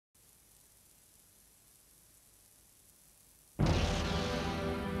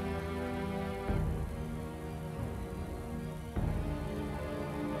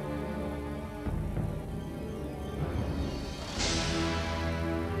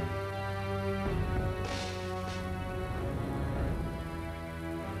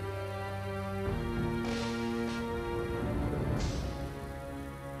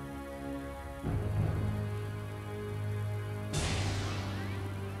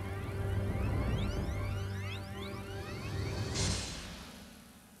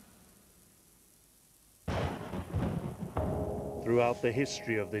Throughout the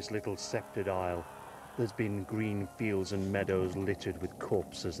history of this little sceptred isle, there's been green fields and meadows littered with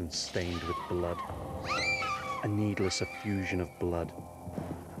corpses and stained with blood. A needless effusion of blood.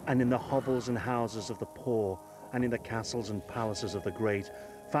 And in the hovels and houses of the poor, and in the castles and palaces of the great,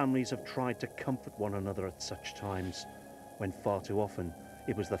 families have tried to comfort one another at such times, when far too often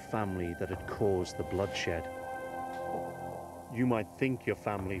it was the family that had caused the bloodshed. You might think your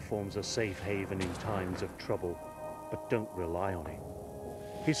family forms a safe haven in times of trouble, but don't rely on it.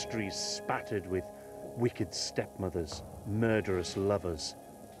 History's spattered with wicked stepmothers, murderous lovers,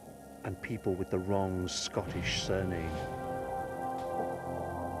 and people with the wrong Scottish surname.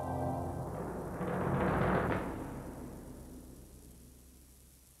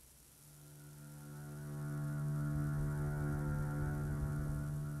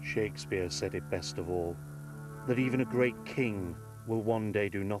 Shakespeare said it best of all, that even a great king will one day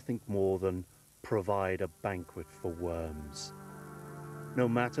do nothing more than provide a banquet for worms. No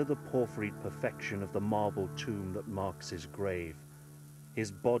matter the porphyried perfection of the marble tomb that marks his grave,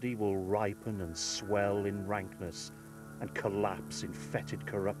 his body will ripen and swell in rankness and collapse in fetid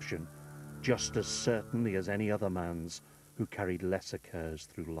corruption just as certainly as any other man's who carried lesser cares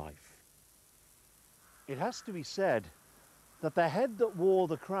through life. It has to be said that the head that wore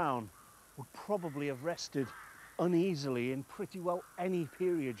the crown would probably have rested uneasily in pretty well any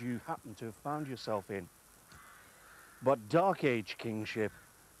period you happen to have found yourself in. But Dark Age kingship,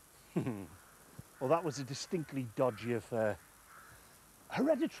 well, that was a distinctly dodgy affair.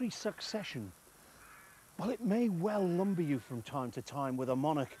 Hereditary succession, well, it may well lumber you from time to time with a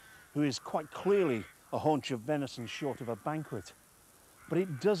monarch who is quite clearly a haunch of venison short of a banquet, but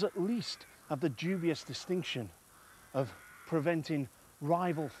it does at least have the dubious distinction of preventing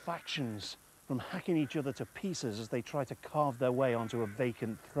rival factions from hacking each other to pieces as they try to carve their way onto a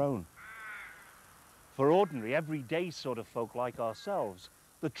vacant throne. For ordinary, everyday sort of folk like ourselves,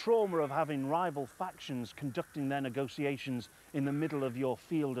 the trauma of having rival factions conducting their negotiations in the middle of your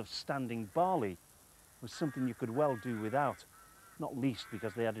field of standing barley was something you could well do without, not least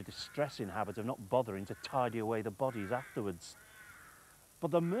because they had a distressing habit of not bothering to tidy away the bodies afterwards.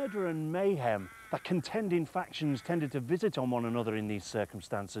 But the murder and mayhem that contending factions tended to visit on one another in these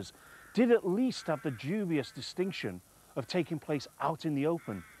circumstances did at least have the dubious distinction of taking place out in the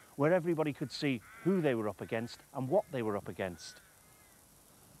open, where everybody could see who they were up against and what they were up against.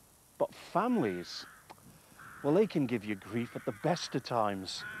 But families, well, they can give you grief at the best of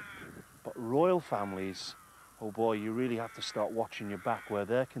times. But royal families, oh boy, you really have to start watching your back where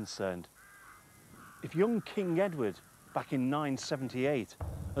they're concerned. If young King Edward, back in 978,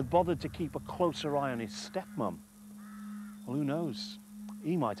 had bothered to keep a closer eye on his stepmom, well, who knows?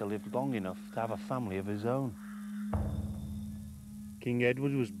 He might have lived long enough to have a family of his own. King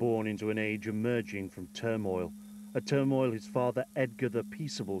Edward was born into an age emerging from turmoil, a turmoil his father Edgar the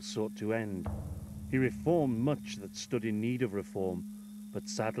Peaceable sought to end. He reformed much that stood in need of reform, but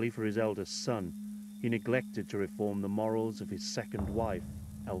sadly for his eldest son, he neglected to reform the morals of his second wife,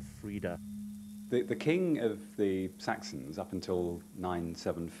 Elfrida. The king of the Saxons up until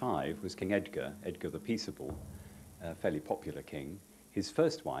 975 was King Edgar, Edgar the Peaceable, a fairly popular king. His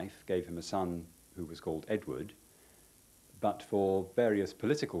first wife gave him a son who was called Edward, but for various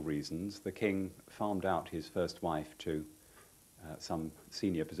political reasons, the king farmed out his first wife to some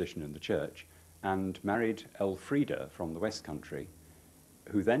senior position in the church and married Elfrida from the West Country,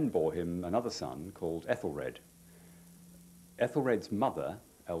 who then bore him another son called Ethelred. Ethelred's mother,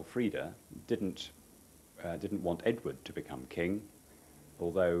 Elfrida, didn't want Edward to become king,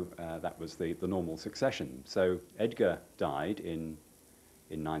 although that was the normal succession. So Edgar died in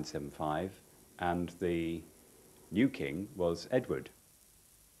 975, and the new king was Edward.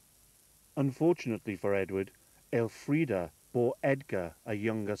 Unfortunately for Edward, Elfrida bore Edgar a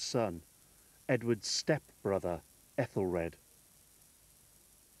younger son, Edward's step-brother, Ethelred.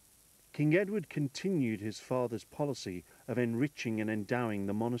 King Edward continued his father's policy of enriching and endowing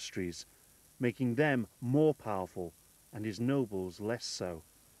the monasteries, making them more powerful and his nobles less so.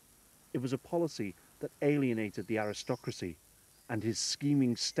 It was a policy that alienated the aristocracy, and his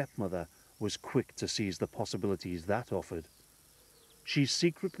scheming stepmother was quick to seize the possibilities that offered. She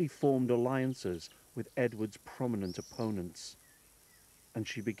secretly formed alliances with Edward's prominent opponents, and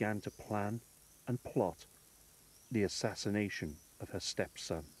she began to plan and plot the assassination of her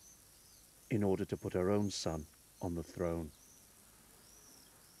stepson in order to put her own son on the throne.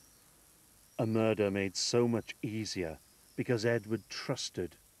 A murder made so much easier because Edward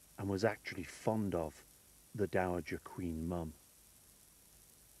trusted and was actually fond of the Dowager Queen Mum.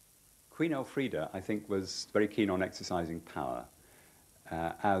 Queen Elfrida, I think, was very keen on exercising power.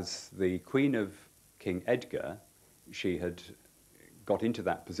 As the queen of King Edgar, she had got into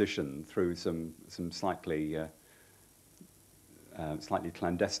that position through some slightly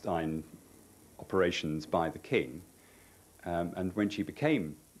clandestine operations by the king. And when she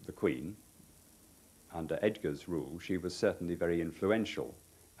became the queen, under Edgar's rule, she was certainly very influential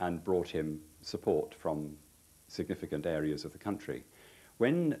and brought him support from significant areas of the country.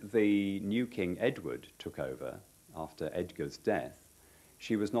 When the new King Edward took over after Edgar's death,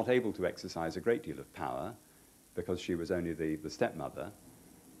 she was not able to exercise a great deal of power because she was only the stepmother,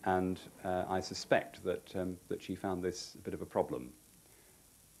 and I suspect that she found this a bit of a problem.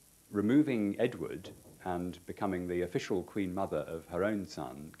 Removing Edward and becoming the official queen mother of her own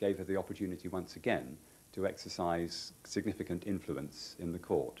son gave her the opportunity once again to exercise significant influence in the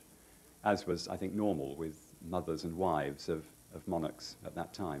court, as was, I think, normal with mothers and wives of monarchs at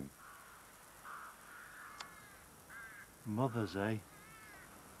that time. Mothers, eh?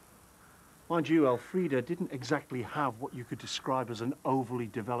 Mind you, Elfrida didn't exactly have what you could describe as an overly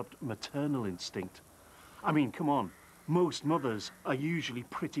developed maternal instinct. I mean, come on, most mothers are usually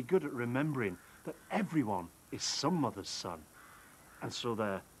pretty good at remembering that everyone is some mother's son, and so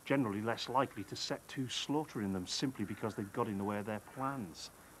they're generally less likely to set to slaughtering them simply because they've got in the way of their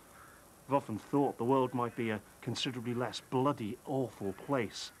plans. I've often thought the world might be a considerably less bloody, awful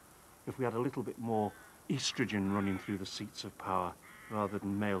place if we had a little bit more estrogen running through the seats of power rather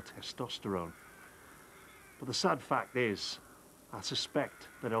than male testosterone. But the sad fact is, I suspect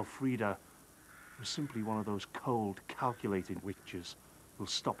that Elfrida was simply one of those cold, calculating witches who'll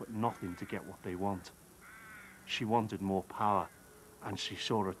stop at nothing to get what they want. She wanted more power, and she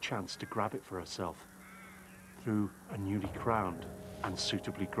saw a chance to grab it for herself through a newly crowned and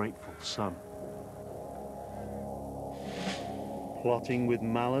suitably grateful son. Plotting with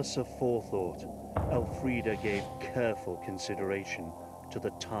malice aforethought, Elfrida gave careful consideration to the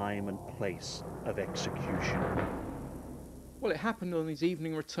time and place of execution. Well, it happened on his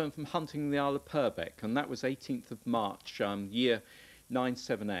evening return from hunting in the Isle of Purbeck, and that was 18th of March, year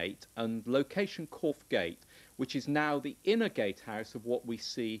 978, and location Corfe Gate, which is now the inner gatehouse of what we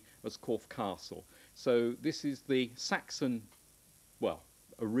see as Corfe Castle. So this is the Saxon, well,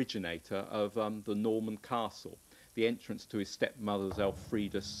 originator of the Norman castle, the entrance to his stepmother's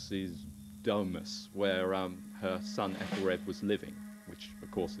Elfrida's domus, where her son Ethelred was living, which of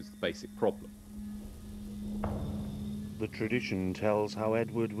course is the basic problem. The tradition tells how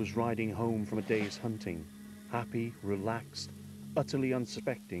Edward was riding home from a day's hunting. Happy, relaxed, utterly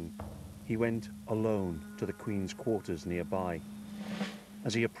unsuspecting, he went alone to the Queen's quarters nearby.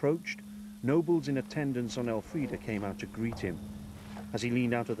 As he approached, nobles in attendance on Elfrida came out to greet him. As he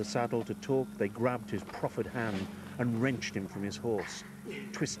leaned out of the saddle to talk, they grabbed his proffered hand and wrenched him from his horse,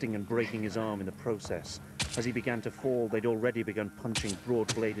 twisting and breaking his arm in the process. As he began to fall, they'd already begun punching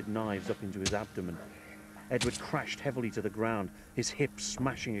broad-bladed knives up into his abdomen. Edward crashed heavily to the ground, his hip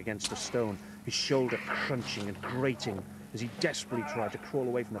smashing against a stone, his shoulder crunching and grating as he desperately tried to crawl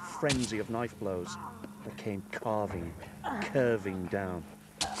away from the frenzy of knife blows that came curving down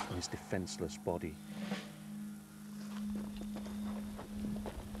on his defenseless body.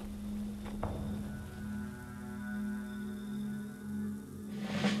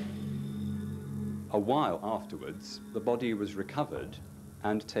 A while afterwards, the body was recovered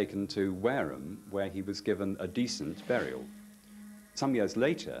and taken to Wareham, where he was given a decent burial. Some years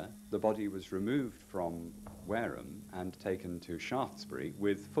later, the body was removed from Wareham and taken to Shaftesbury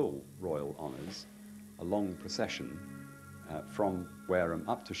with full royal honours, a long procession from Wareham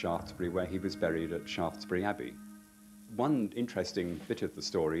up to Shaftesbury, where he was buried at Shaftesbury Abbey. One interesting bit of the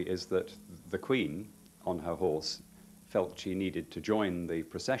story is that the Queen, on her horse, felt she needed to join the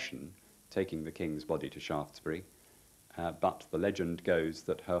procession taking the king's body to Shaftesbury, but the legend goes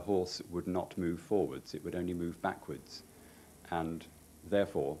that her horse would not move forwards, it would only move backwards, and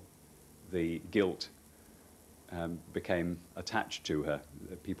therefore the guilt became attached to her.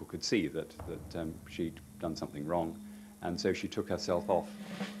 People could see that she'd done something wrong, and so she took herself off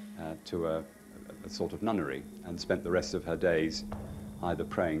to a sort of nunnery and spent the rest of her days either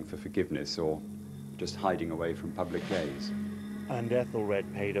praying for forgiveness or just hiding away from public gaze. And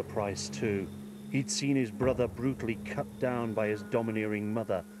Ethelred paid a price too. He'd seen his brother brutally cut down by his domineering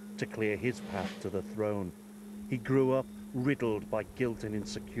mother to clear his path to the throne. He grew up riddled by guilt and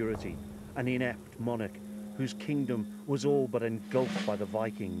insecurity, an inept monarch whose kingdom was all but engulfed by the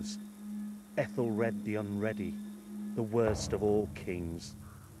Vikings. Ethelred the Unready, the worst of all kings.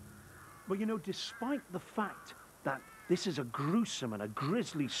 But you know, despite the fact that this is a gruesome and a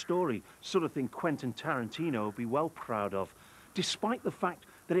grisly story, sort of thing Quentin Tarantino would be well proud of, despite the fact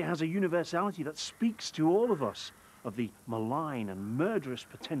that it has a universality that speaks to all of us of the malign and murderous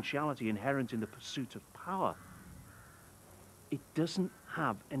potentiality inherent in the pursuit of power, It doesn't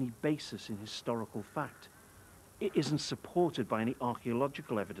have any basis in historical fact. It isn't supported by any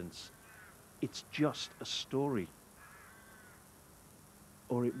archaeological evidence. It's just a story.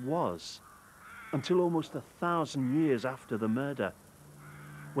 Or it was, until almost 1,000 years after the murder,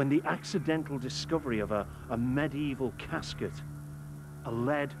 when the accidental discovery of a medieval casket, a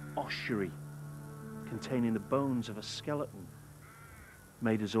lead ossuary containing the bones of a skeleton,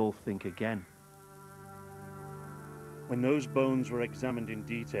 made us all think again. When those bones were examined in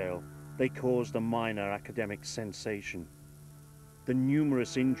detail, they caused a minor academic sensation. The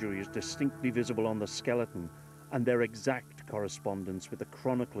numerous injuries distinctly visible on the skeleton and their exact correspondence with the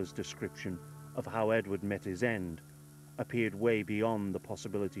chronicler's description of how Edward met his end appeared way beyond the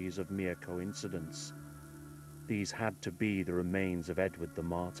possibilities of mere coincidence. These had to be the remains of Edward the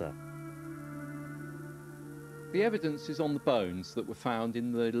Martyr. The evidence is on the bones that were found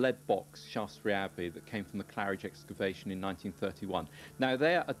in the lead box Shaftesbury Abbey that came from the Claridge excavation in 1931. Now,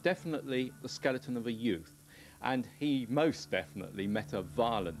 they are definitely the skeleton of a youth, and he most definitely met a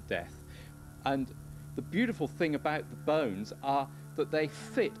violent death. And the beautiful thing about the bones are that they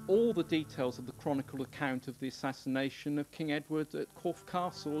fit all the details of the chronicle account of the assassination of King Edward at Corfe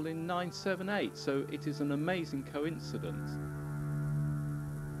Castle in 978, so it is an amazing coincidence.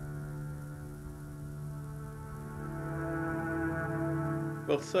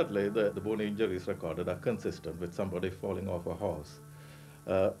 Well, certainly the bone injuries recorded are consistent with somebody falling off a horse.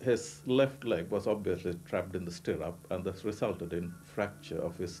 His left leg was obviously trapped in the stirrup, and this resulted in fracture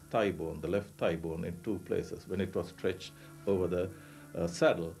of his thigh bone, the left thigh bone, in two places when it was stretched over the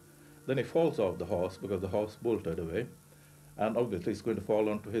saddle. Then he falls off the horse because the horse bolted away, and obviously he's going to fall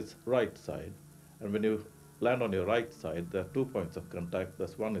onto his right side. And when you land on your right side, there are 2 points of contact.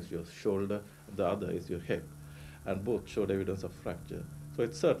 That's one is your shoulder, and the other is your hip, and both showed evidence of fracture. So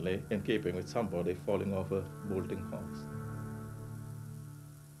it's certainly in keeping with somebody falling off a bolting horse.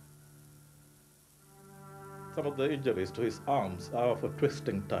 Some of the injuries to his arms are of a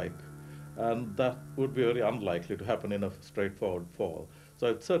twisting type, and that would be very unlikely to happen in a straightforward fall. So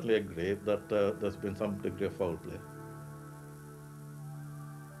I'd certainly agree that there's been some degree of foul play.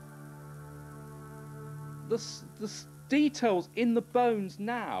 The details in the bones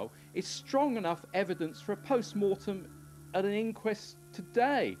now is strong enough evidence for a post-mortem at an inquest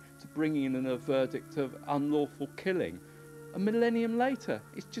today to bring in a verdict of unlawful killing a millennium later.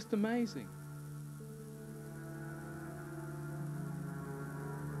 It's just amazing.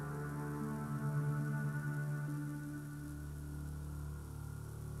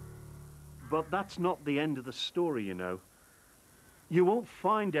 But that's not the end of the story, you know. You won't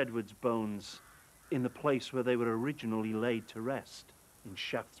find Edward's bones in the place where they were originally laid to rest, in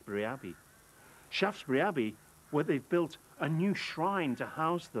Shaftesbury Abbey. Shaftesbury Abbey, where they've built a new shrine to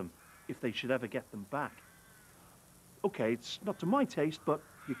house them if they should ever get them back. Okay, it's not to my taste, but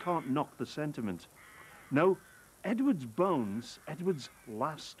you can't knock the sentiment. No, Edward's bones, Edward's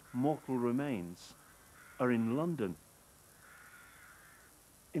last mortal remains, are in London,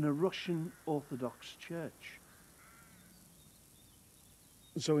 in a Russian Orthodox church.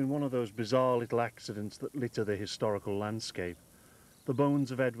 So in one of those bizarre little accidents that litter the historical landscape, the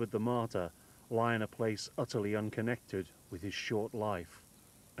bones of Edward the Martyr lie in a place utterly unconnected with his short life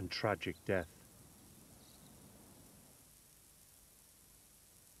and tragic death.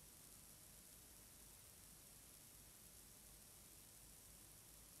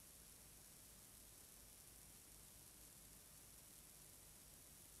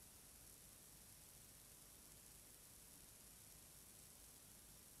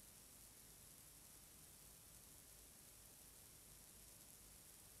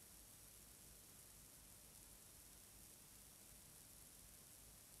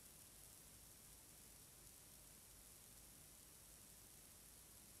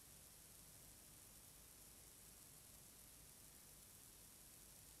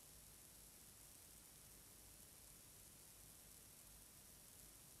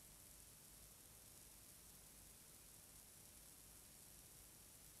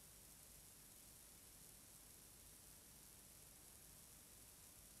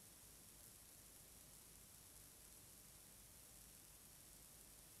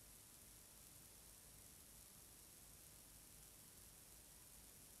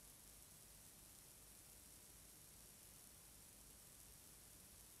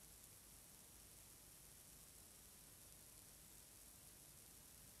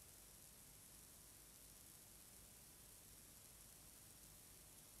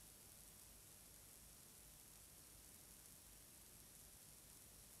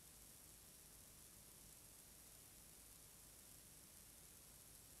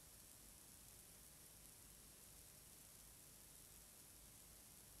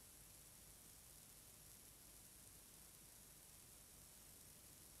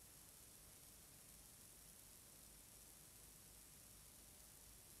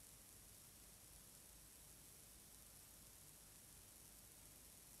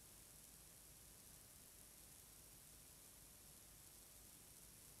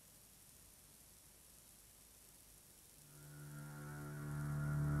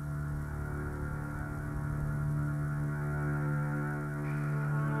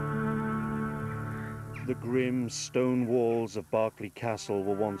 The grim stone walls of Berkeley Castle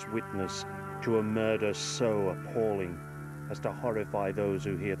were once witness to a murder so appalling as to horrify those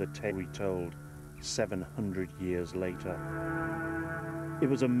who hear the tale retold 700 years later. It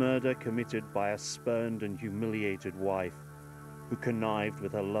was a murder committed by a spurned and humiliated wife who connived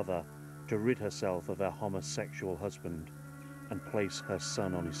with her lover to rid herself of her homosexual husband and place her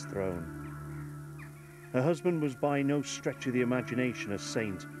son on his throne. Her husband was by no stretch of the imagination a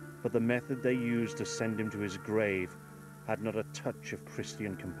saint, but the method they used to send him to his grave had not a touch of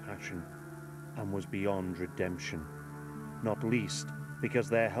Christian compassion and was beyond redemption, not least because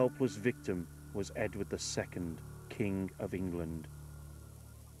their helpless victim was Edward II, King of England.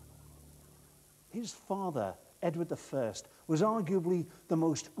 His father, Edward I, was arguably the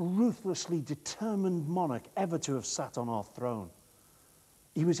most ruthlessly determined monarch ever to have sat on our throne.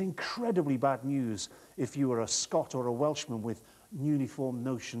 He was incredibly bad news if you were a Scot or a Welshman with newly formed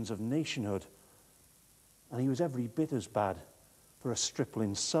notions of nationhood. And he was every bit as bad for a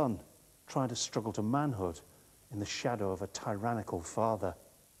stripling son trying to struggle to manhood in the shadow of a tyrannical father.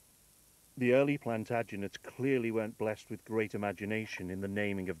 The early Plantagenets clearly weren't blessed with great imagination in the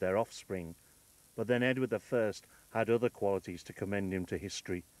naming of their offspring, but then Edward I had other qualities to commend him to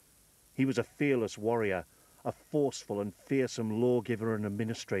history. He was a fearless warrior, a forceful and fearsome lawgiver and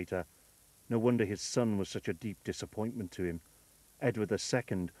administrator. No wonder his son was such a deep disappointment to him. Edward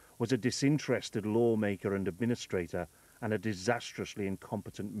II was a disinterested lawmaker and administrator and a disastrously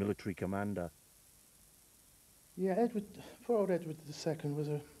incompetent military commander. Yeah, poor old Edward II was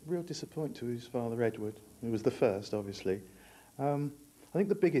a real disappointment to his father Edward, who was the first, obviously. I think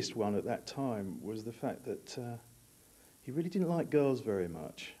the biggest one at that time was the fact that he really didn't like girls very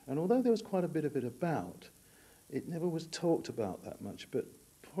much. And although there was quite a bit of it about, it never was talked about that much. But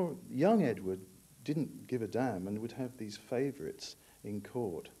poor young Edward didn't give a damn and would have these favourites in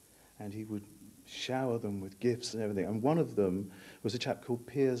court. And he would shower them with gifts and everything. And one of them was a chap called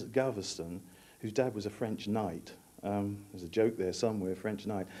Piers Gaveston, whose dad was a French knight. There's a joke there somewhere, French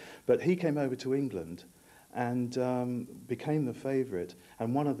knight. But he came over to England and became the favourite.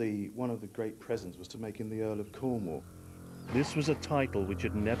 And one of the great presents was to make him the Earl of Cornwall. This was a title which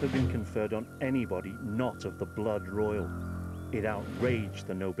had never been conferred on anybody not of the blood royal. It outraged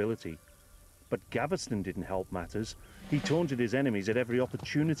the nobility. But Gaveston didn't help matters. He taunted his enemies at every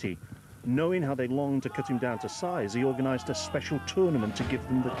opportunity. Knowing how they longed to cut him down to size, he organised a special tournament to give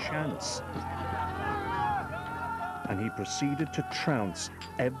them the chance. And he proceeded to trounce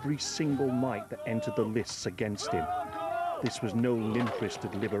every single knight that entered the lists against him. This was no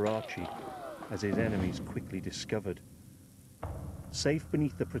limp-wristed Liberace, as his enemies quickly discovered. Safe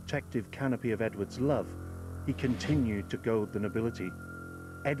beneath the protective canopy of Edward's love, he continued to goad the nobility.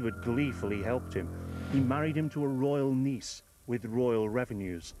 Edward gleefully helped him. He married him to a royal niece with royal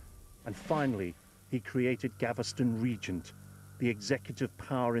revenues. And finally, he created Gaveston regent, the executive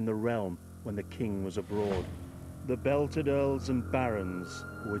power in the realm when the king was abroad. The belted earls and barons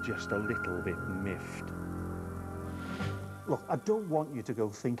were just a little bit miffed. Look, I don't want you to go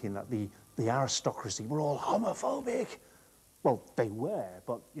thinking that the aristocracy were all homophobic. Well, they were,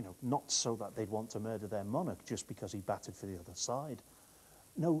 but, you know, not so that they'd want to murder their monarch just because he batted for the other side.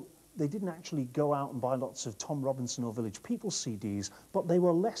 No, they didn't actually go out and buy lots of Tom Robinson or Village People CDs, but they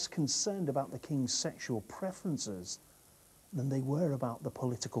were less concerned about the king's sexual preferences than they were about the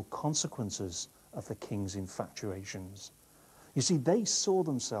political consequences of the king's infatuations. You see, they saw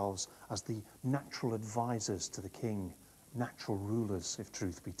themselves as the natural advisors to the king, natural rulers, if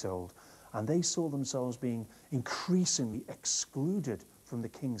truth be told, and they saw themselves being increasingly excluded from the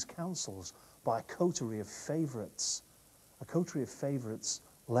king's councils by a coterie of favourites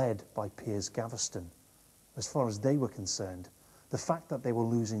led by Piers Gaveston. As far as they were concerned, the fact that they were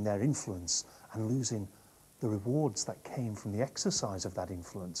losing their influence and losing the rewards that came from the exercise of that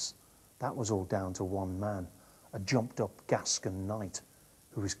influence, that was all down to one man, a jumped-up Gascon knight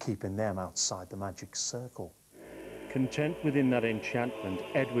who was keeping them outside the magic circle. Content within that enchantment,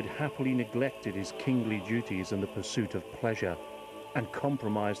 Edward happily neglected his kingly duties and the pursuit of pleasure, and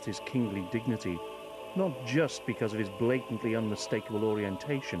compromised his kingly dignity, not just because of his blatantly unmistakable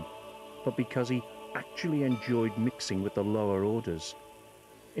orientation, but because he actually enjoyed mixing with the lower orders.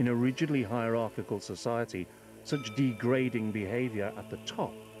 In a rigidly hierarchical society, such degrading behaviour at the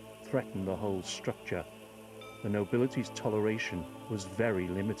top threatened the whole structure. The nobility's toleration was very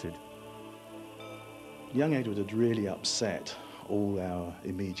limited. Young Edward had really upset all our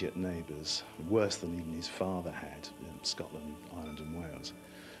immediate neighbours, worse than even his father had in Scotland, Ireland and Wales.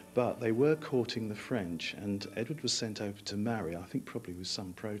 But they were courting the French, and Edward was sent over to marry, I think probably with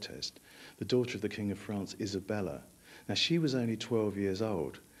some protest, the daughter of the King of France, Isabella. Now, she was only 12 years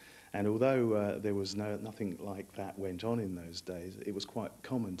old, And although there was nothing like that went on in those days, it was quite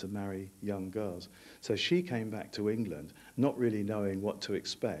common to marry young girls. So she came back to England, not really knowing what to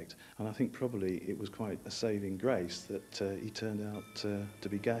expect, and I think probably it was quite a saving grace that he turned out to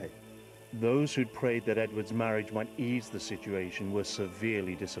be gay. Those who'd prayed that Edward's marriage might ease the situation were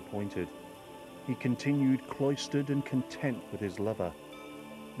severely disappointed. He continued cloistered and content with his lover,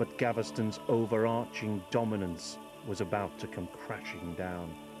 but Gaveston's overarching dominance was about to come crashing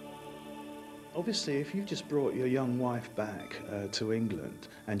down. Obviously, if you've just brought your young wife back to England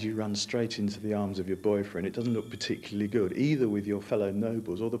and you run straight into the arms of your boyfriend, it doesn't look particularly good, either with your fellow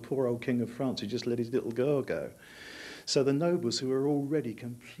nobles or the poor old King of France who just let his little girl go. So the nobles, who were already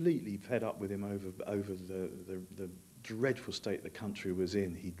completely fed up with him over the dreadful state the country was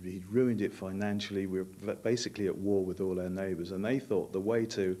in, he'd ruined it financially, we were basically at war with all our neighbours, and they thought the way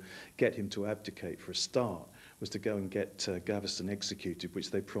to get him to abdicate for a start was to go and get Gaveston executed,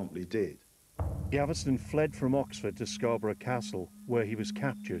 which they promptly did. Gaveston fled from Oxford to Scarborough Castle, where he was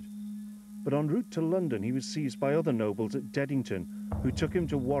captured. But en route to London, he was seized by other nobles at Deddington, who took him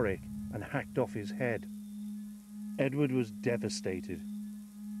to Warwick and hacked off his head. Edward was devastated.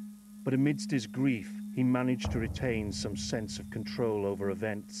 But amidst his grief, he managed to retain some sense of control over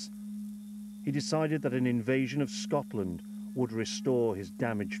events. He decided that an invasion of Scotland would restore his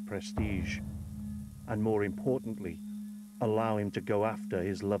damaged prestige, and more importantly, allow him to go after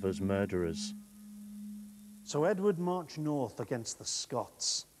his lover's murderers. So Edward marched north against the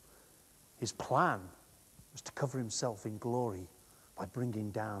Scots. His plan was to cover himself in glory by bringing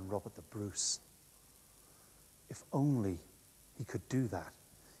down Robert the Bruce. If only he could do that,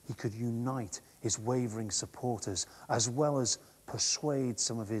 he could unite his wavering supporters as well as persuade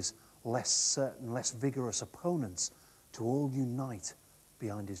some of his less certain, less vigorous opponents to all unite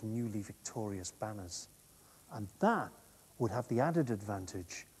behind his newly victorious banners. And that would have the added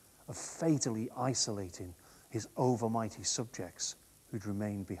advantage of fatally isolating his overmighty subjects who'd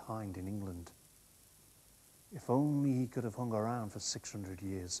remained behind in England. If only he could have hung around for 600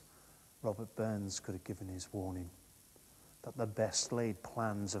 years, Robert Burns could have given his warning that the best laid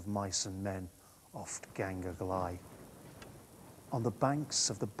plans of mice and men oft gang agley. On the banks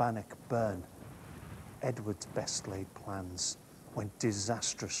of the Bannock Burn, Edward's best laid plans went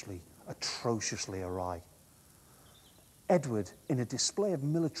disastrously, atrociously awry. Edward, in a display of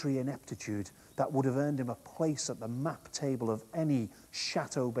military ineptitude that would have earned him a place at the map table of any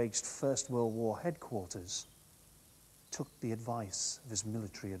chateau-based First World War headquarters, took the advice of his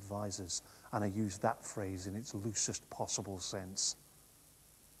military advisors, and I use that phrase in its loosest possible sense.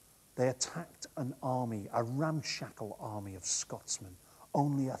 They attacked an army, a ramshackle army of Scotsmen,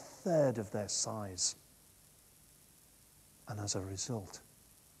 only a third of their size. And as a result,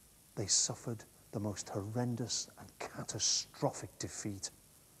 they suffered the most horrendous and catastrophic defeat,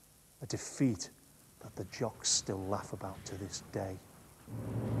 a defeat that the jocks still laugh about to this day.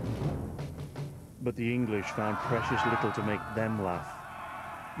 But the English found precious little to make them laugh.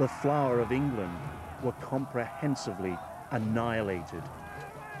 The flower of England were comprehensively annihilated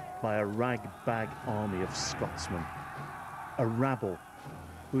by a rag-bag army of Scotsmen, a rabble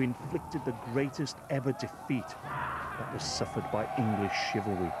who inflicted the greatest ever defeat that was suffered by English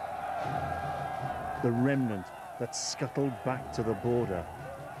chivalry. The remnant that scuttled back to the border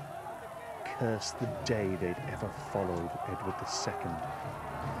cursed the day they'd ever followed Edward II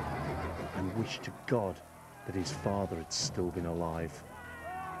and wished to God that his father had still been alive.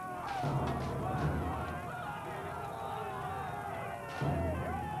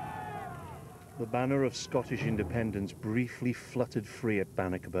 The banner of Scottish independence briefly fluttered free at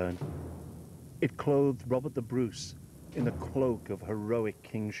Bannockburn. It clothed Robert the Bruce in the cloak of heroic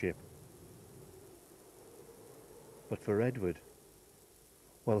kingship. But for Edward,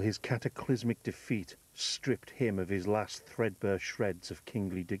 well, his cataclysmic defeat stripped him of his last threadbare shreds of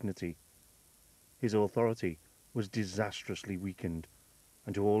kingly dignity. His authority was disastrously weakened,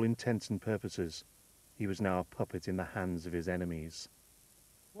 and to all intents and purposes, he was now a puppet in the hands of his enemies.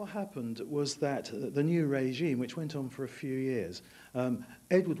 What happened was that the new regime, which went on for a few years,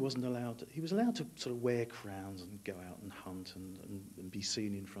 Edward wasn't allowed, he was allowed to sort of wear crowns and go out and hunt and be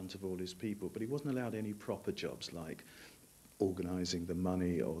seen in front of all his people, but he wasn't allowed any proper jobs like organising the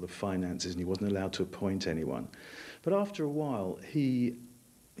money or the finances, and he wasn't allowed to appoint anyone. But after a while, he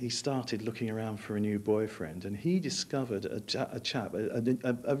started looking around for a new boyfriend, and he discovered a chap,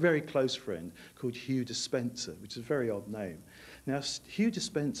 a very close friend called Hugh Despenser, which is a very odd name. Now, Hugh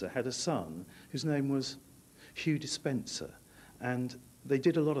Despenser had a son whose name was Hugh Despenser, and they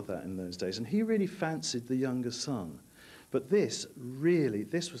did a lot of that in those days, and he really fancied the younger son. But this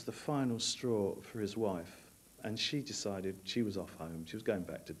was the final straw for his wife. and she decided she was off home, she was going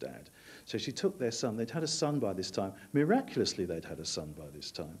back to Dad. So she took their son, they'd had a son by this time, miraculously they'd had a son by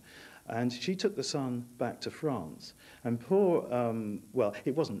this time, and she took the son back to France. And poor, well,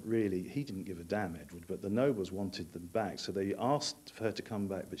 it wasn't really, he didn't give a damn, Edward, but the nobles wanted them back, so they asked for her to come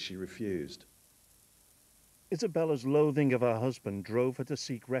back, but she refused. Isabella's loathing of her husband drove her to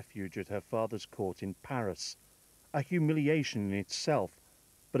seek refuge at her father's court in Paris, a humiliation in itself,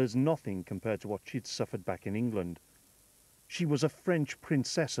 but as nothing compared to what she'd suffered back in England. She was a French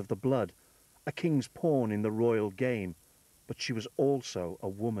princess of the blood, a king's pawn in the royal game, but she was also a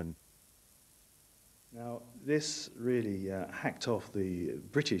woman. Now, this really hacked off the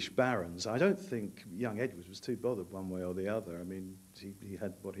British barons. I don't think young Edward was too bothered one way or the other. I mean, he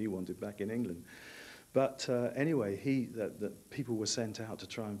had what he wanted back in England. But anyway, people were sent out to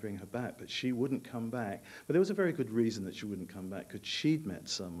try and bring her back, but she wouldn't come back. But there was a very good reason that she wouldn't come back, because she'd met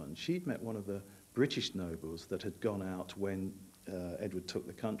someone. She'd met one of the British nobles that had gone out when Edward took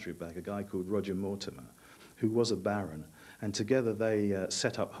the country back, a guy called Roger Mortimer, who was a baron. And together they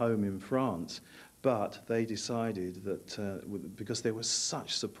set up home in France. But they decided that, because there was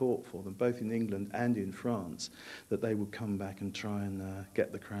such support for them, both in England and in France, that they would come back and try and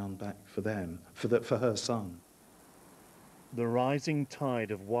get the crown back for them, for her son. The rising tide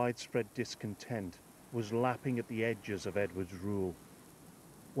of widespread discontent was lapping at the edges of Edward's rule.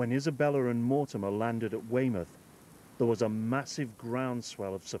 When Isabella and Mortimer landed at Weymouth, there was a massive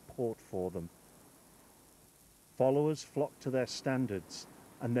groundswell of support for them. Followers flocked to their standards,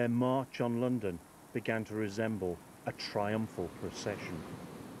 and their march on London began to resemble a triumphal procession.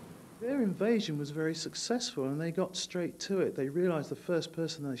 Their invasion was very successful, and they got straight to it. They realised the first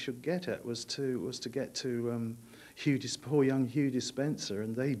person they should get at was to get to poor young Hugh Despenser,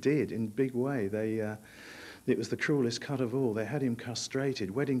 and they did in a big way. It was the cruelest cut of all. They had him castrated,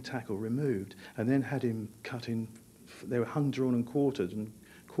 wedding tackle removed, and then had him cut in. They were hung, drawn, and quartered, and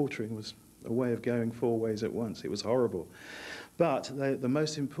quartering was a way of going 4 ways at once. It was horrible. But the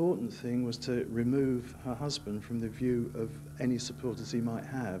most important thing was to remove her husband from the view of any supporters he might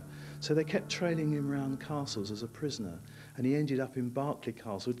have. So they kept trailing him around castles as a prisoner, and he ended up in Berkeley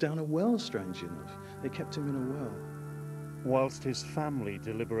Castle, down a well, strange enough. They kept him in a well. Whilst his family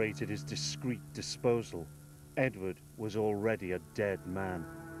deliberated his discreet disposal, Edward was already a dead man.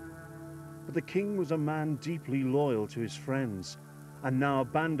 But the king was a man deeply loyal to his friends, and now a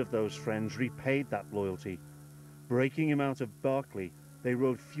band of those friends repaid that loyalty. Breaking him out of Berkeley, they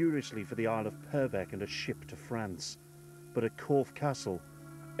rode furiously for the Isle of Purbeck and a ship to France. But at Corfe Castle,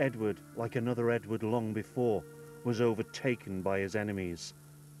 Edward, like another Edward long before, was overtaken by his enemies.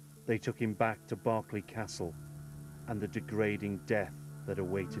 They took him back to Berkeley Castle, and the degrading death that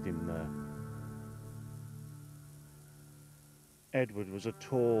awaited him there. Edward was a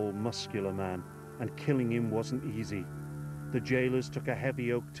tall, muscular man, and killing him wasn't easy. The jailers took a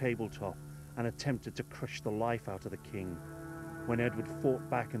heavy oak tabletop and attempted to crush the life out of the king. When Edward fought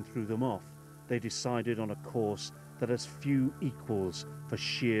back and threw them off, they decided on a course that has few equals for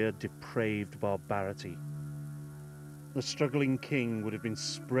sheer depraved barbarity. The struggling king would have been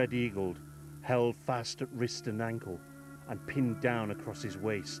spread-eagled, held fast at wrist and ankle, and pinned down across his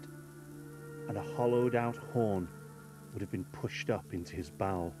waist, and a hollowed-out horn would have been pushed up into his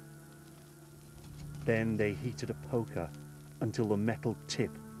bowel. Then they heated a poker until the metal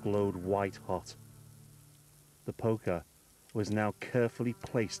tip glowed white-hot. The poker was now carefully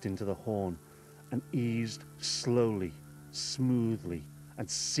placed into the horn and eased slowly, smoothly, and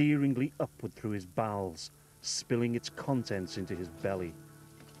searingly upward through his bowels, spilling its contents into his belly,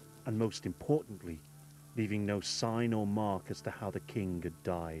 and most importantly, leaving no sign or mark as to how the king had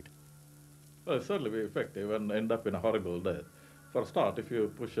died. Well, it'll certainly be effective and end up in a horrible death. For a start, if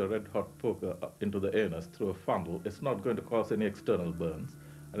you push a red-hot poker into the anus through a funnel, it's not going to cause any external burns,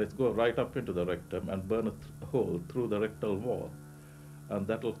 and it's go right up into the rectum and burn a hole through the rectal wall. And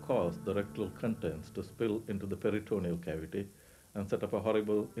that will cause the rectal contents to spill into the peritoneal cavity and set up a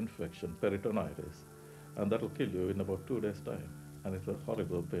horrible infection, peritonitis. And that will kill you in about 2 days' time. And it's a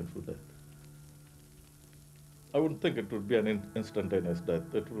horrible, painful death. I wouldn't think it would be an instantaneous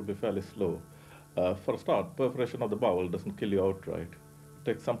death. It will be fairly slow. For a start, perforation of the bowel doesn't kill you outright. It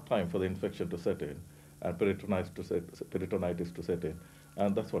takes some time for the infection to set in and peritonitis to set in.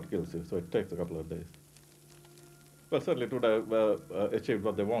 And that's what kills you, so it takes a couple of days. Well, certainly it would have achieved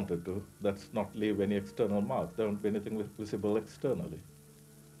what they wanted to. That's not leave any external marks. There won't be anything visible externally.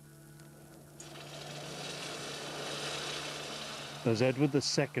 As Edward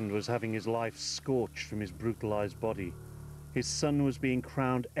II was having his life scorched from his brutalized body, his son was being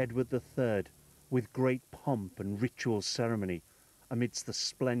crowned Edward III with great pomp and ritual ceremony amidst the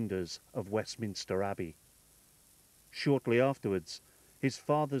splendors of Westminster Abbey. Shortly afterwards, his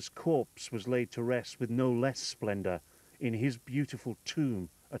father's corpse was laid to rest with no less splendour in his beautiful tomb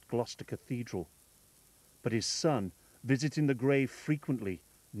at Gloucester Cathedral. But his son, visiting the grave frequently,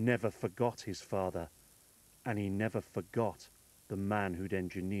 never forgot his father, and he never forgot the man who'd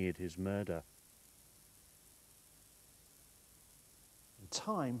engineered his murder. In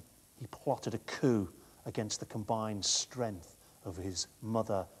time, he plotted a coup against the combined strength of his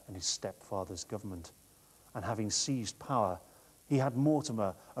mother and his stepfather's government. And having seized power, he had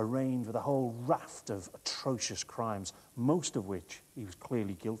Mortimer arraigned with a whole raft of atrocious crimes, most of which he was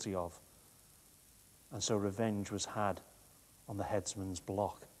clearly guilty of. And so revenge was had on the headsman's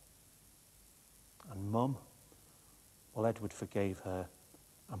block. And Mum? Well, Edward forgave her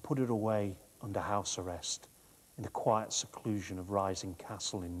and put her away under house arrest in the quiet seclusion of Rising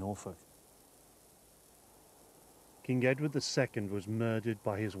Castle in Norfolk. King Edward II was murdered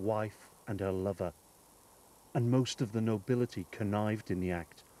by his wife and her lover, and most of the nobility connived in the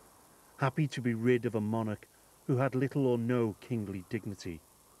act, happy to be rid of a monarch who had little or no kingly dignity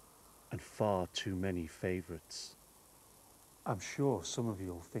and far too many favourites. I'm sure some of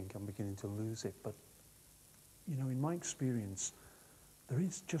you will think I'm beginning to lose it, but, you know, in my experience, there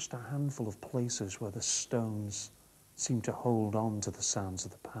is just a handful of places where the stones seem to hold on to the sounds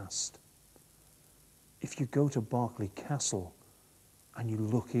of the past. If you go to Berkeley Castle and you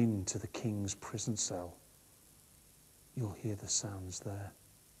look into the king's prison cell, you'll hear the sounds there.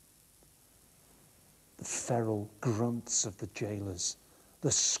 The feral grunts of the jailers, the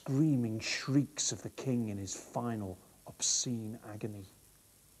screaming shrieks of the king in his final obscene agony.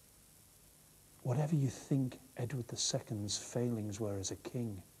 Whatever you think Edward II's failings were as a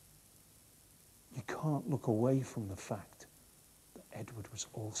king, you can't look away from the fact that Edward was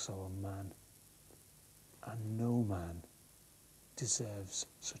also a man. And no man deserves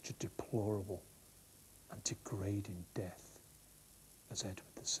such a deplorable and degrading death as Edward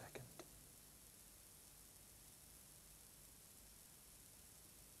II.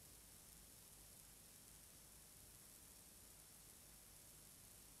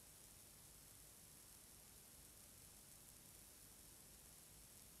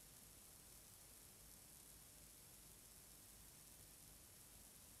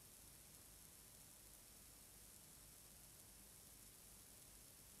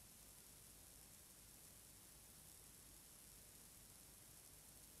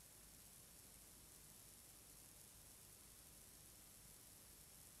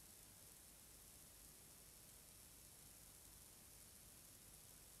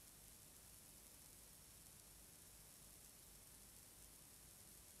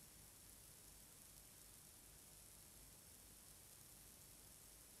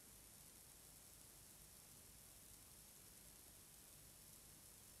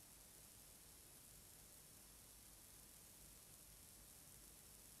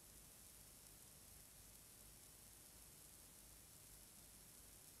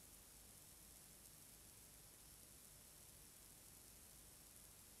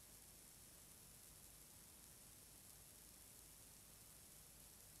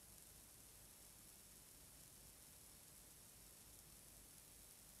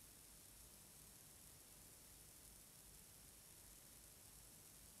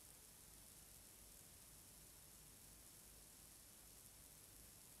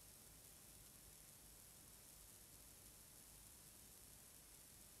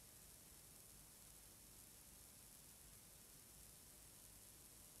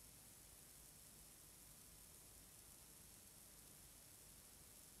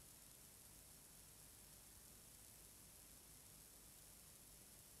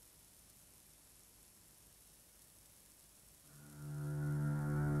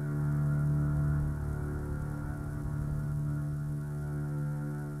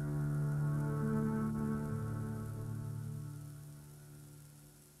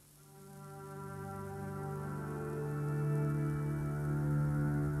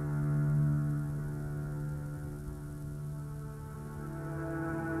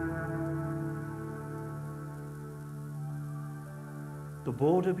 The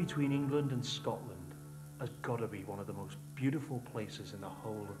border between England and Scotland has got to be one of the most beautiful places in the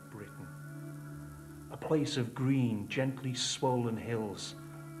whole of Britain. A place of green, gently swollen hills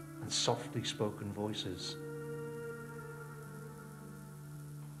and softly spoken voices.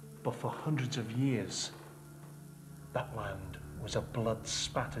 But for hundreds of years, that land was a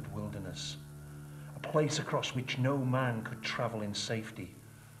blood-spattered wilderness, a place across which no man could travel in safety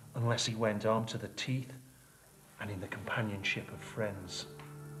unless he went armed to the teeth and in the companionship of friends.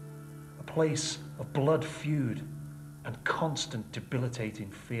 A place of blood feud and constant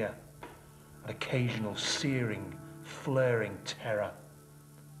debilitating fear, and occasional searing, flaring terror.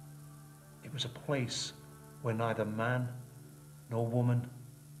 It was a place where neither man, nor woman,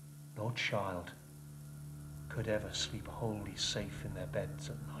 nor child could ever sleep wholly safe in their beds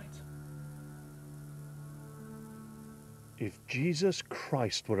at night. If Jesus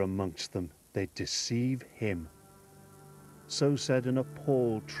Christ were amongst them, they'd deceive him. So said an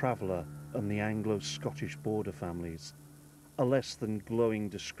appalled traveller on the Anglo-Scottish border families, a less than glowing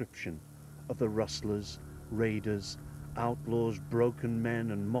description of the rustlers, raiders, outlaws, broken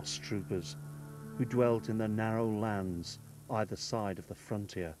men and moss troopers who dwelt in the narrow lands either side of the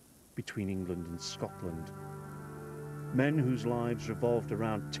frontier between England and Scotland. Men whose lives revolved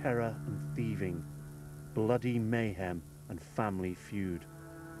around terror and thieving, bloody mayhem and family feud.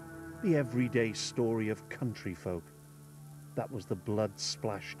 The everyday story of country folk. That was the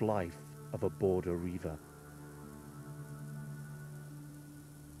blood-splashed life of a border reiver.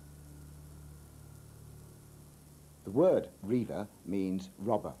 The word reiver means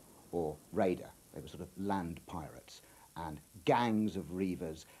robber or raider. They were sort of land pirates, and gangs of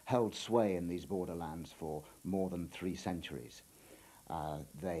reivers held sway in these borderlands for more than 3 centuries.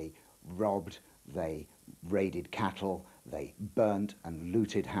 They robbed, they raided cattle, they burnt and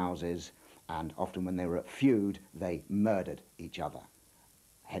looted houses, and often when they were at feud, they murdered each other.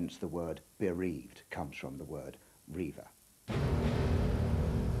 Hence the word bereaved comes from the word reiver.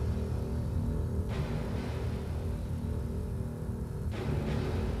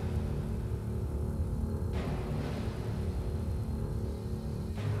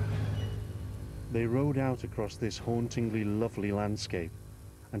 They rode out across this hauntingly lovely landscape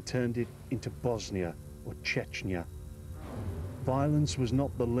and turned it into Bosnia or Chechnya. Violence was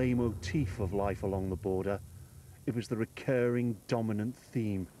not the leitmotif of life along the border. It was the recurring dominant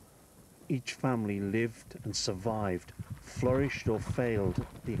theme. Each family lived and survived, flourished or failed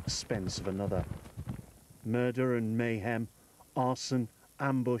at the expense of another. Murder and mayhem, arson,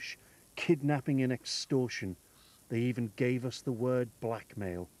 ambush, kidnapping and extortion. They even gave us the word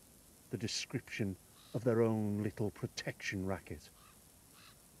blackmail, the description of their own little protection racket.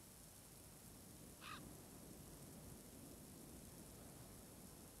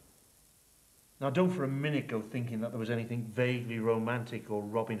 Now, don't for a minute go thinking that there was anything vaguely romantic or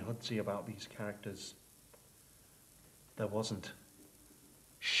Robin Hoodsy about these characters. There wasn't.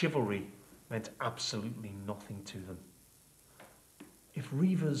 Chivalry meant absolutely nothing to them. If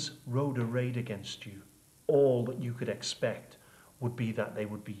reivers rode a raid against you, all that you could expect would be that they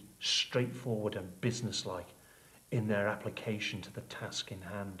would be straightforward and businesslike in their application to the task in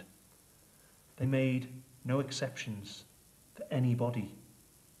hand. They made no exceptions for anybody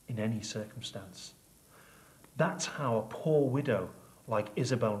in any circumstance. That's how a poor widow like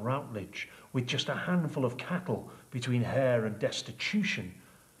Isabel Routledge, with just a handful of cattle between her and destitution,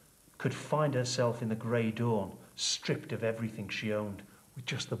 could find herself in the grey dawn, stripped of everything she owned, with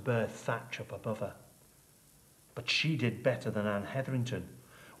just the bare thatch up above her. But she did better than Anne Hetherington.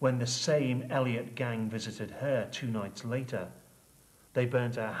 When the same Elliot gang visited her 2 nights later, they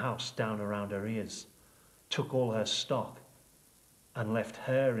burnt her house down around her ears, took all her stock, and left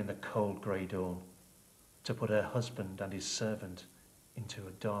her in the cold grey dawn to put her husband and his servant into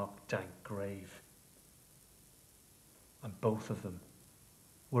a dark, dank grave. And both of them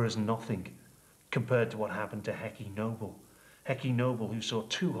were as nothing compared to what happened to Hecky Noble. Hecky Noble, who saw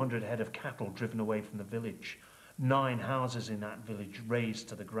 200 head of cattle driven away from the village, 9 houses in that village razed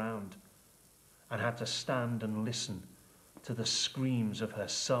to the ground, and had to stand and listen to the screams of her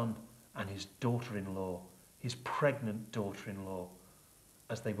son and his daughter-in-law, his pregnant daughter-in-law,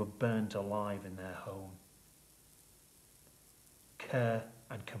 as they were burnt alive in their home. Care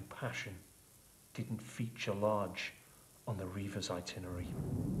and compassion didn't feature large on the reiver's itinerary.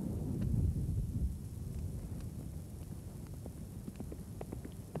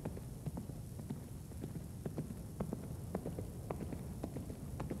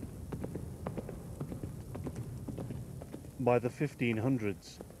 By the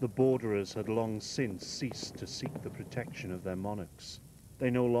 1500s, the borderers had long since ceased to seek the protection of their monarchs.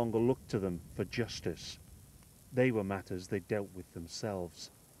 They no longer looked to them for justice. They were matters they dealt with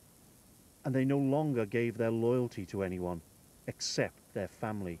themselves. And they no longer gave their loyalty to anyone except their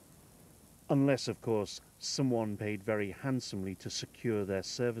family. Unless, of course, someone paid very handsomely to secure their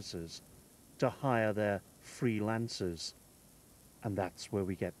services, to hire their freelancers. And that's where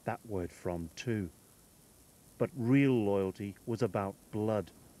we get that word from too. But real loyalty was about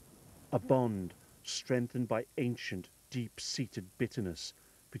blood, a bond strengthened by ancient, deep-seated bitterness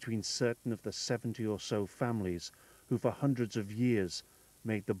between certain of the 70 or so families who for hundreds of years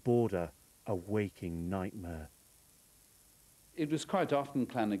made the border a waking nightmare. it was quite often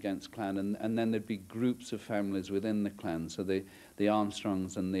clan against clan, and then there'd be groups of families within the clan. So the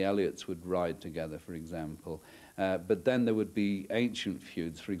Armstrongs and the Elliots would ride together, for example. But then there would be ancient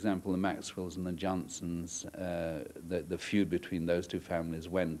feuds. For example, the Maxwells and the Johnsons, the feud between those two families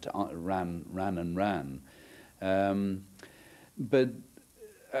ran. But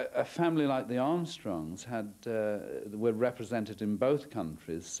a family like the Armstrongs were represented in both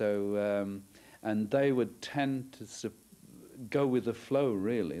countries, so and they would tend to go with the flow.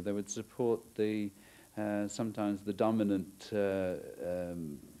 Really, they would support sometimes the dominant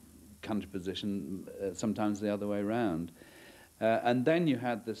country position, sometimes the other way around, and then you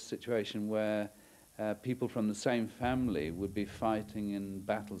had this situation where people from the same family would be fighting in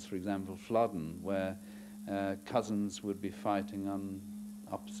battles. For example, Flodden, where cousins would be fighting on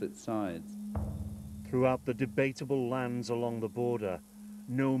opposite sides. Throughout the debatable lands along the border,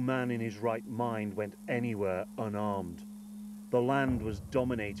 no man in his right mind went anywhere unarmed. The land was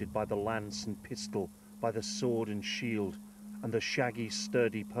dominated by the lance and pistol, by the sword and shield, and the shaggy,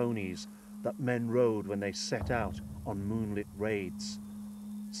 sturdy ponies that men rode when they set out on moonlit raids,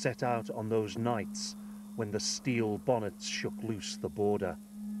 set out on those nights when the steel bonnets shook loose the border.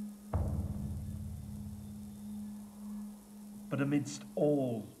 But amidst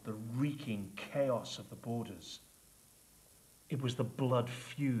all the reeking chaos of the borders, it was the blood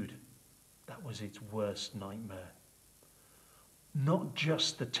feud that was its worst nightmare. Not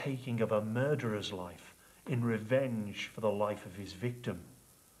just the taking of a murderer's life in revenge for the life of his victim.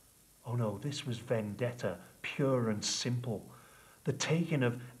 Oh no, this was vendetta, pure and simple. The taking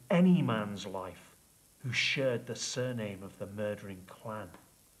of any man's life who shared the surname of the murdering clan.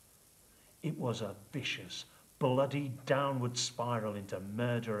 It was a vicious, bloody downward spiral into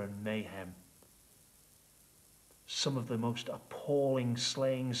murder and mayhem. Some of the most appalling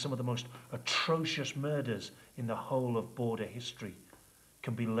slayings, some of the most atrocious murders in the whole of border history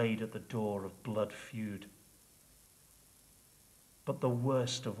can be laid at the door of blood feud. But the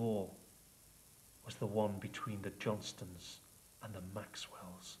worst of all was the one between the Johnstons and the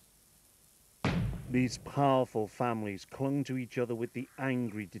Maxwells. These powerful families clung to each other with the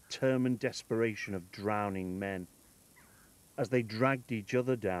angry, determined desperation of drowning men. As they dragged each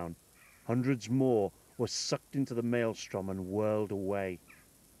other down, hundreds more were sucked into the maelstrom and whirled away.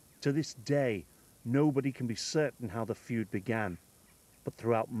 To this day, nobody can be certain how the feud began, but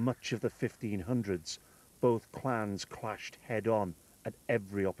throughout much of the 1500s, both clans clashed head-on at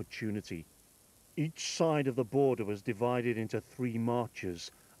every opportunity. Each side of the border was divided into 3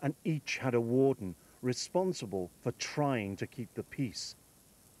 marches, and each had a warden responsible for trying to keep the peace.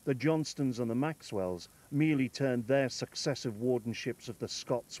 The Johnstons and the Maxwells merely turned their successive wardenships of the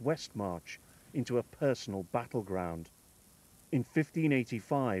Scots West March into a personal battleground. In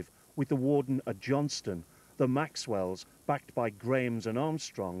 1585, with the warden at Johnston, the Maxwells, backed by Grahams and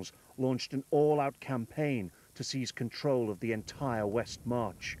Armstrongs, launched an all-out campaign to seize control of the entire West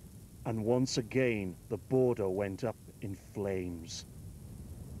March. And once again, the border went up in flames.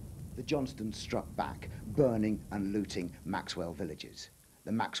 The Johnstons struck back, burning and looting Maxwell villages.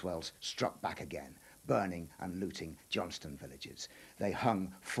 The Maxwells struck back again, burning and looting Johnston villages. They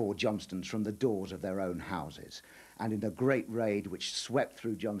hung 4 Johnstons from the doors of their own houses, and in a great raid which swept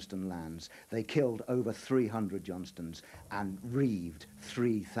through Johnston lands, they killed over 300 Johnstons and reaved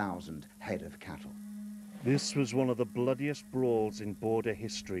 3,000 head of cattle. This was one of the bloodiest brawls in border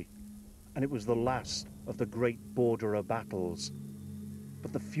history, and it was the last of the great borderer battles.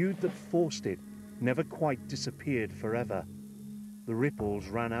 But the feud that forced it never quite disappeared forever. The ripples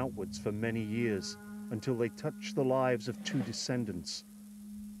ran outwards for many years until they touched the lives of 2 descendants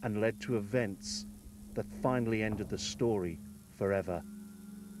and led to events that finally ended the story forever.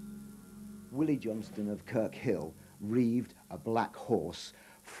 Willie Johnston of Kirkhill reaved a black horse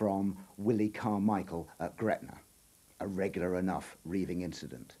from Willie Carmichael at Gretna, a regular enough reaving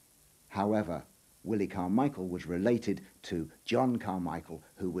incident. However, Willie Carmichael was related to John Carmichael,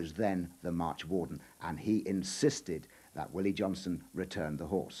 who was then the March Warden, and he insisted that Willie Johnston return the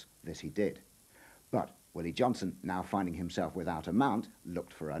horse. This he did. But Willie Johnston, now finding himself without a mount,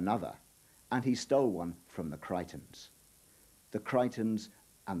 looked for another, and he stole one from the Crichtons. The Crichtons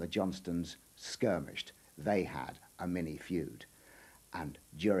and the Johnstons skirmished. They had a mini feud. And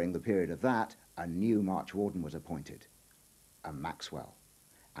during the period of that, a new March Warden was appointed, a Maxwell.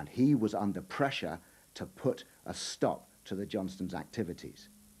 And he was under pressure to put a stop to the Johnstons' activities.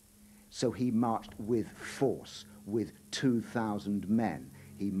 So he marched with force, with 2,000 men.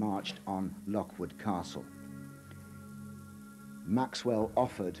 He marched on Lockwood Castle. Maxwell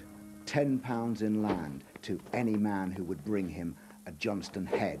offered £10 in land to any man who would bring him a Johnston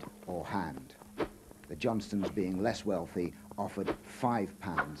head or hand. The Johnstons, being less wealthy, offered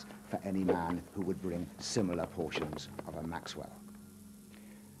 £5 for any man who would bring similar portions of a Maxwell.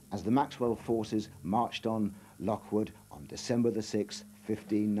 As the Maxwell forces marched on Lockwood on December the 6th,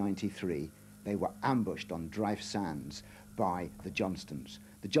 1593, they were ambushed on Dryfe Sands by the Johnstons.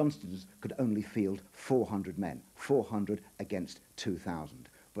 The Johnstons could only field 400 men, 400 against 2,000.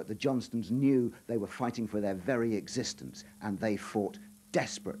 But the Johnstons knew they were fighting for their very existence, and they fought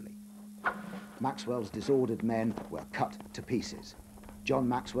desperately. Maxwell's disordered men were cut to pieces. John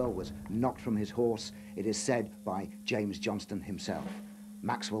Maxwell was knocked from his horse, it is said by James Johnston himself.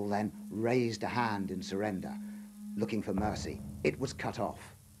 Maxwell then raised a hand in surrender, looking for mercy. It was cut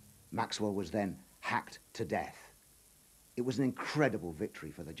off. Maxwell was then hacked to death. It was an incredible victory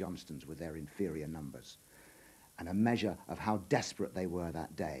for the Johnstons with their inferior numbers. And a measure of how desperate they were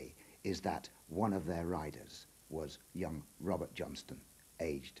that day is that one of their riders was young Robert Johnston,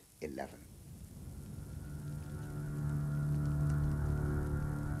 aged 11.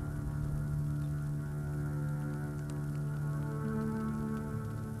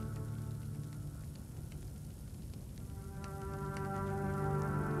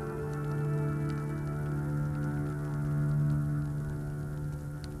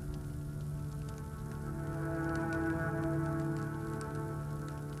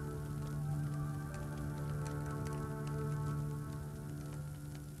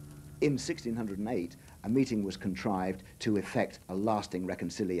 In 1608, a meeting was contrived to effect a lasting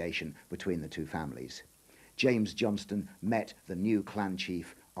reconciliation between the two families. James Johnston met the new clan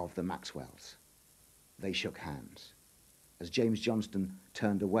chief of the Maxwells. They shook hands. As James Johnston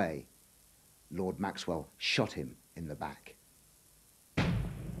turned away, Lord Maxwell shot him in the back.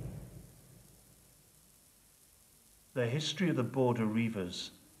 The history of the Border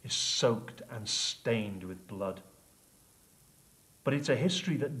Reivers is soaked and stained with blood. But it's a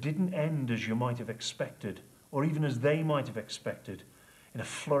history that didn't end as you might have expected, or even as they might have expected, in a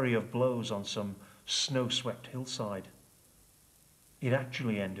flurry of blows on some snow-swept hillside. It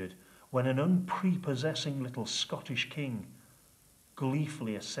actually ended when an unprepossessing little Scottish king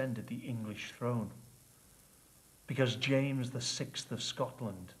gleefully ascended the English throne. Because James VI of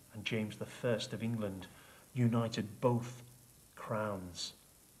Scotland and James I of England united both crowns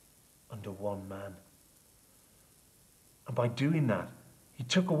under one man. And by doing that, he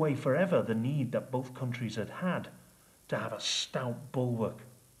took away forever the need that both countries had had to have a stout bulwark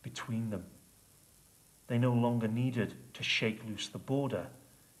between them. They no longer needed to shake loose the border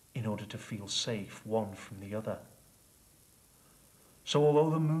in order to feel safe one from the other. So although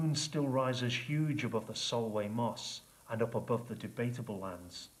the moon still rises huge above the Solway Moss and up above the debatable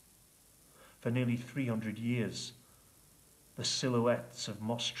lands, for nearly 300 years, the silhouettes of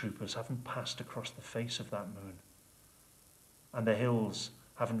moss troopers haven't passed across the face of that moon, and the hills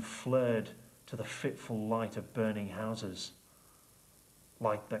haven't flared to the fitful light of burning houses,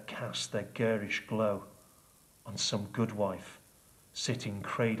 light that cast their garish glow on some goodwife sitting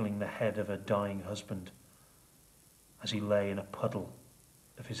cradling the head of her dying husband as he lay in a puddle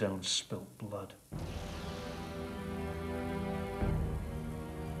of his own spilt blood.